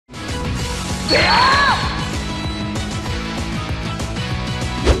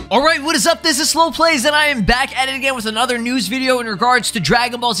Alright, what is up? This is SLOplays, and I am back at it again with another news video in regards to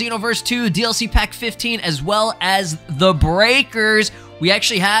Dragon Ball Xenoverse 2 DLC Pack 15, as well as the Breakers. We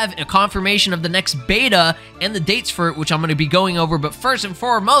actually have a confirmation of the next beta and the dates for it, which I'm going to be going over. But first and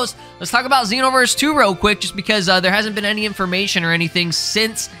foremost, let's talk about Xenoverse 2 real quick, just because there hasn't been any information or anything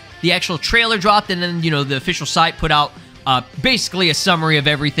since the actual trailer dropped, and then, you know, the official site put out basically a summary of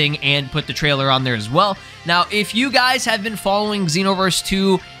everything and put the trailer on there as well. Now, if you guys have been following Xenoverse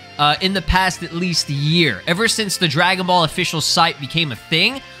 2 in the past at least year, ever since the Dragon Ball official site became a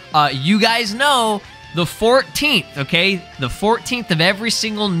thing, you guys know the 14th, okay? The 14th of every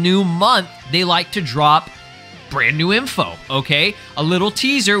single new month, they like to drop brand new info, okay? A little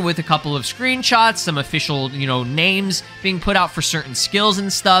teaser with a couple of screenshots, some official, you know, names being put out for certain skills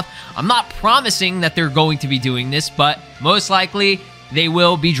and stuff. I'm not promising that they're going to be doing this, but most likely they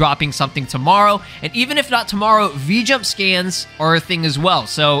will be dropping something tomorrow. And even if not tomorrow, V-Jump scans are a thing as well.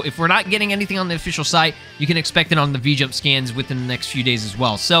 So if we're not getting anything on the official site, you can expect it on the V-Jump scans within the next few days as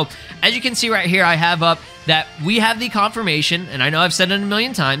well. So as you can see right here, I have up that we have the confirmation, and I know I've said it a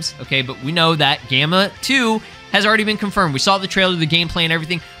million times, okay, but we know that Gamma 2 has already been confirmed. We saw the trailer, the gameplay, and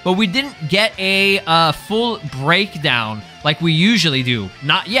everything, but we didn't get a full breakdown like we usually do.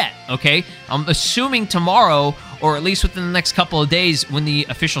 Not yet, okay? I'm assuming tomorrow, or at least within the next couple of days when the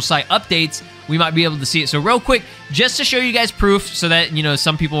official site updates, we might be able to see it. So real quick, just to show you guys proof so that, you know,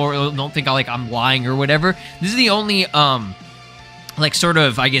 some people don't think I'm lying or whatever, this is the only, like, sort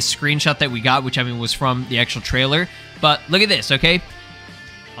of, I guess, screenshot that we got, which, I mean, was from the actual trailer. But look at this, okay?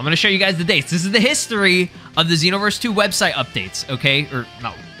 I'm going to show you guys the dates. This is the history of the Xenoverse 2 website updates, okay? Or,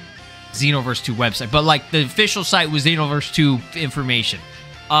 not Xenoverse 2 website, but, like, the official site was Xenoverse 2 information.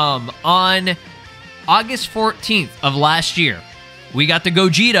 On August 14th of last year, we got the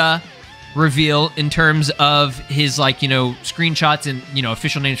Gogeta reveal in terms of his, like, you know, screenshots and, you know,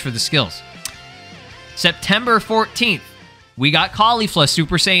 official names for the skills. September 14th, we got Caulifla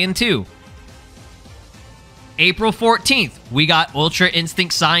Super Saiyan 2. April 14th, we got Ultra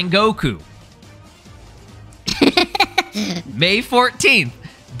Instinct Sign Goku. May 14th,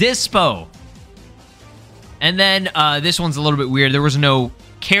 Dispo. And then this one's a little bit weird. There was no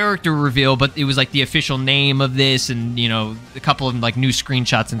character reveal, but it was like the official name of this, and, you know, a couple of like new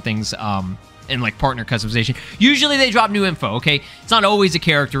screenshots and things, and like partner customization. Usually they drop new info, okay? It's not always a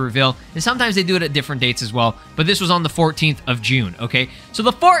character reveal, and sometimes they do it at different dates as well, but this was on the 14th of June, okay? So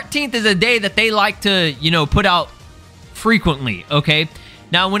the 14th is a day that they like to, you know, put out frequently, okay?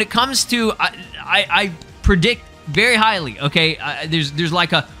 Now, when it comes to, I predict very highly, okay? There's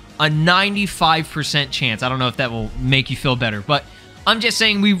like a 95% chance. I don't know if that will make you feel better, but I'm just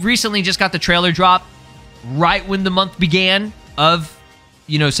saying we recently just got the trailer drop right when the month began of,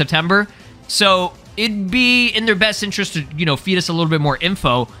 you know, September. So it'd be in their best interest to, you know, feed us a little bit more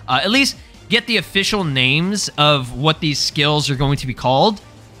info. At least get the official names of what these skills are going to be called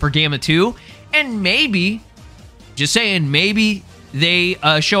for Gamma 2. And maybe, just saying, maybe they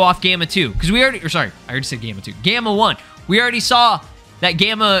show off Gamma 2. Because we already, or sorry, I already said Gamma 2. Gamma 1. We already saw that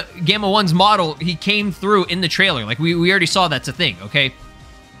Gamma 1's model, he came through in the trailer. Like, we already saw that's a thing, okay?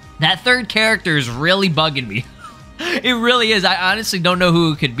 That third character is really bugging me. It really is. I honestly don't know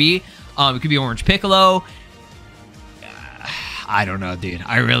who it could be. It could be Orange Piccolo. I don't know, dude.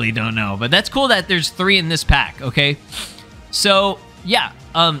 I really don't know. But that's cool that there's 3 in this pack, okay? So, yeah.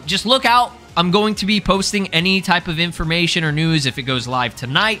 Just look out. I'm going to be posting any type of information or news if it goes live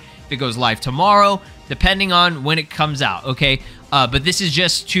tonight, if it goes live tomorrow, depending on when it comes out, okay? But this is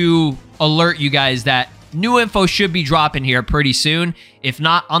just to alert you guys that new info should be dropping here pretty soon. If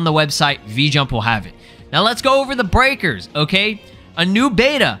not, on the website, V-Jump will have it. Now, let's go over the Breakers, okay? A new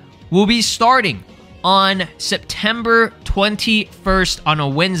beta will be starting on September 21st on a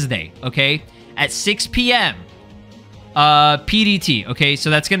Wednesday, okay? At 6 p.m. PDT, okay? So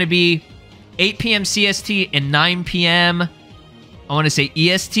that's going to be 8 p.m. CST and 9 p.m. I want to say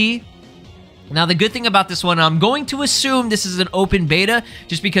EST. Now, the good thing about this one, I'm going to assume this is an open beta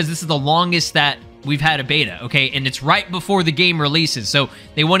just because this is the longest that we've had a beta, okay? And it's right before the game releases. So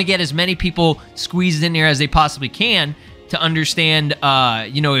they want to get as many people squeezed in there as they possibly can to understand,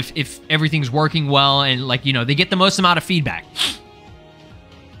 you know, if everything's working well and, like, you know, they get the most amount of feedback.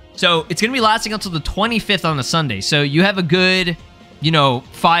 So it's going to be lasting until the 25th on a Sunday. So you have a good, you know,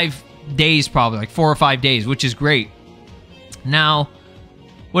 5 days probably, like 4 or 5 days, which is great. Now,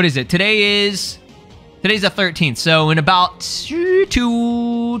 what is it? Today's the 13th. So in about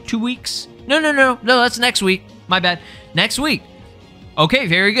two weeks. No, that's next week. My bad. Next week. Okay,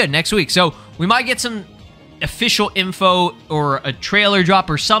 very good. Next week. So we might get some official info or a trailer drop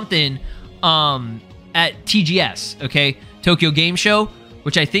or something at TGS, okay? Tokyo Game Show,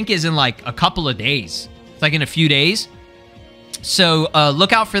 which I think is in like a couple of days. It's like in a few days. So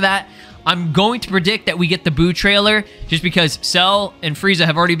look out for that. I'm going to predict that we get the Boo trailer just because Cell and Frieza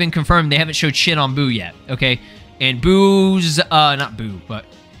have already been confirmed. They haven't showed shit on Boo yet, okay? And Boo's, not Boo, but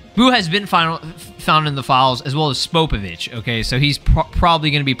Boo has been found in the files as well as Spopovich, okay? So he's probably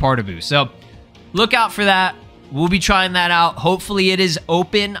going to be part of Boo. So look out for that. We'll be trying that out. Hopefully it is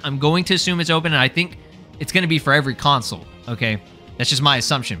open. I'm going to assume it's open, and I think it's going to be for every console, okay? That's just my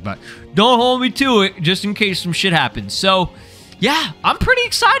assumption, but don't hold me to it just in case some shit happens. So yeah, I'm pretty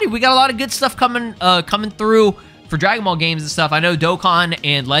excited. We got a lot of good stuff coming through for Dragon Ball games and stuff. I know Dokkan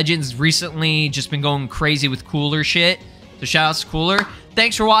and Legends recently just been going crazy with Cooler shit. So shout outs to Cooler.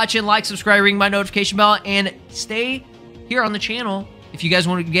 Thanks for watching. Like, subscribe, ring my notification bell, and stay here on the channel if you guys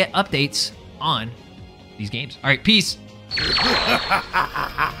want to get updates on these games. All right, peace.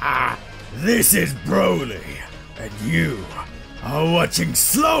 This is Broly, and you are watching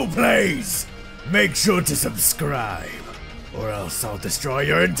SLOplays. Make sure to subscribe, or else I'll destroy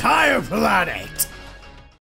your entire planet!